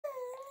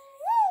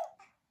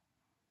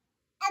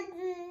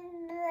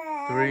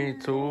3,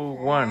 2,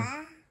 1.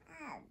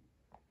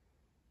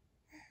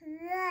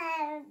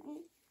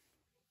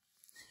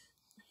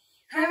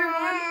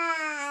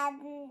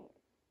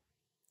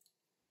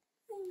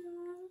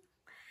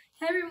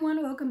 Hey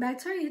everyone, welcome back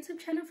to our YouTube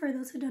channel. For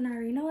those who don't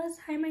already know us,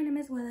 hi, my name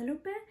is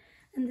Guadalupe,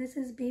 and this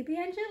is baby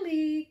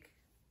Angelique.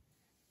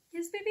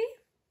 Yes, baby?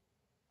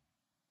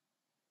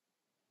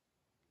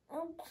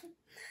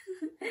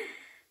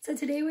 So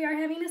today we are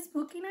having a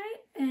spooky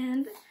night,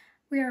 and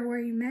we are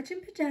wearing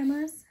matching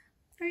pajamas.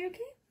 Are you okay?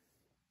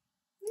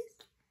 Yes.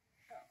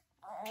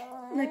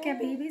 Look at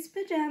baby's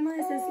pajama.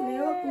 It says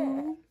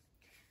𝓕𝓸𝓬𝓬.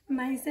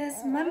 Mine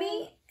says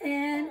mommy,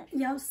 and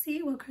y'all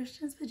see what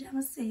Christian's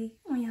pajamas say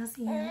when y'all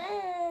see him.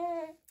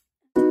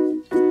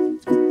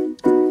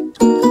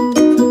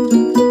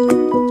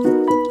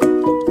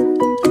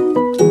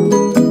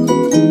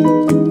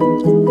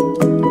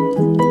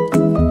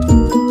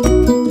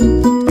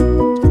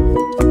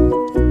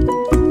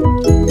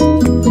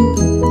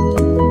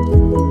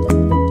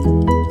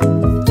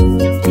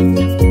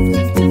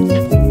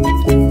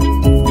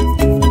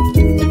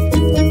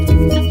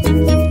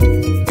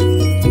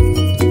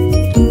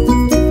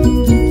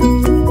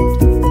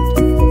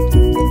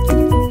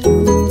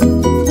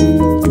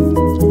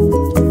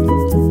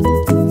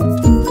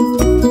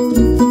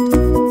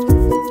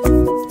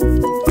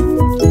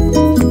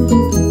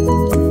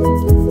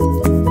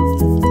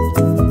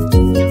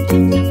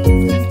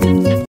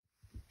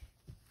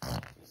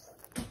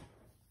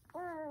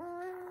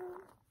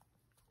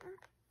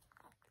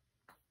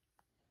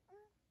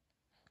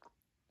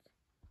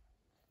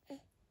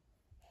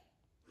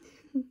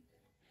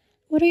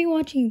 What are you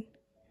watching?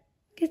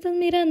 ¿Qué estás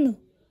mirando?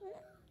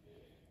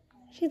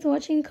 She's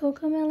watching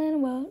𝓗𝓪𝓵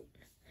while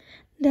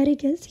Daddy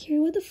gets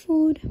here with the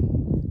food.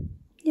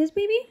 Yes,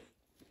 baby?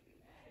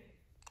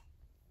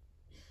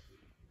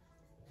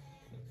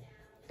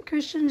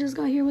 Christian just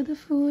got here with the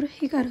food.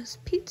 He got us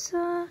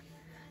pizza,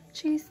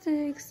 cheese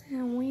sticks,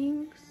 and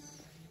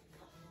wings.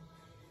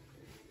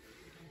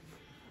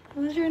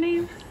 What's your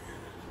name?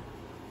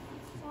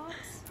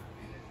 Fox.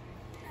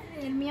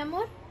 Mi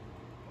amor.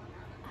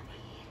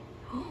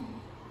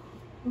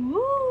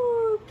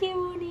 ¡Qué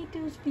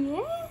bonitos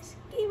pies!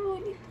 ¡Qué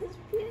bonitos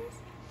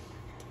pies!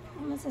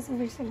 Vamos a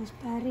subírselos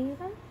para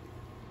arriba.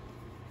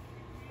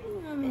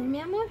 A ver, mi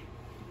amor.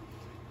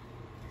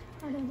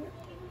 Ahora de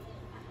aquí.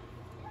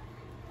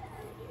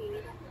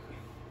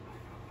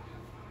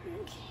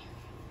 Okay.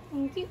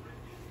 Thank you.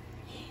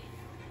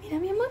 Mira,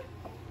 mi amor.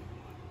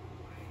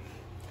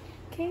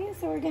 Okay,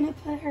 so we're gonna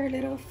put her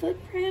little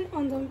footprint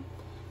on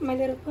my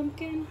little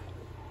pumpkin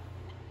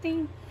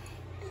thing.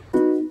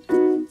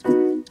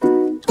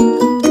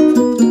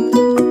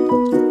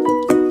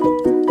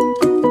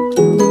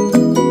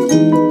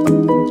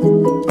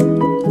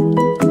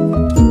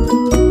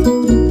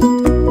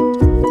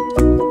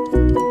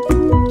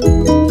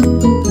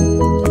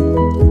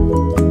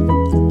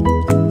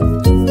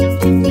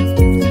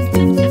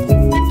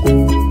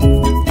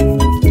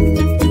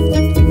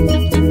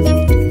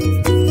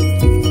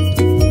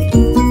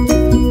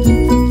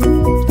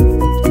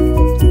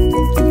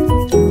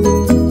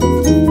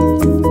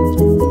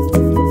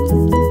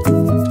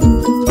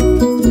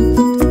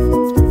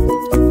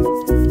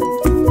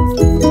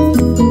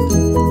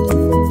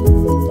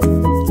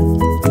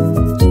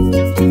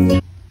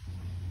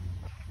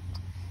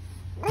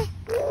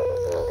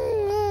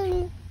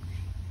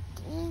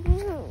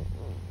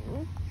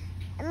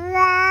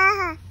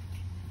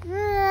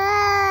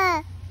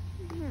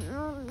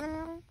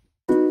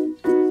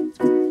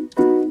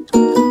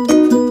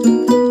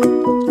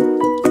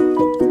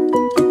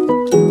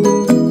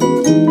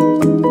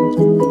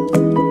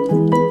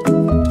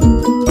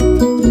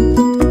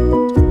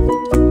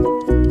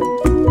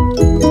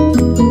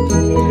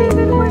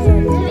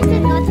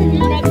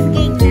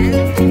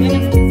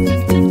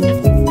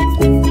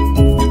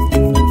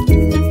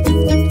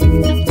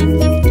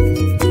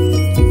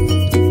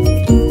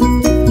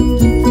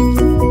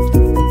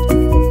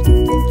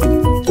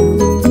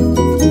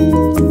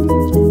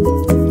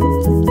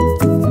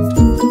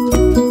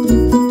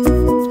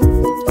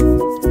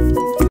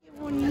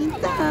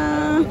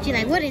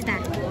 What is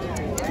that?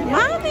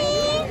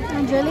 Mommy!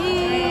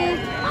 Angelique!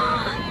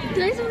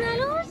 ¿Traes una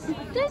luz?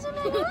 ¿Traes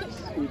una luz?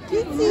 ¿Qué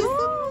es eso?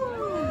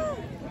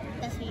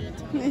 That's for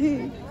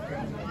you.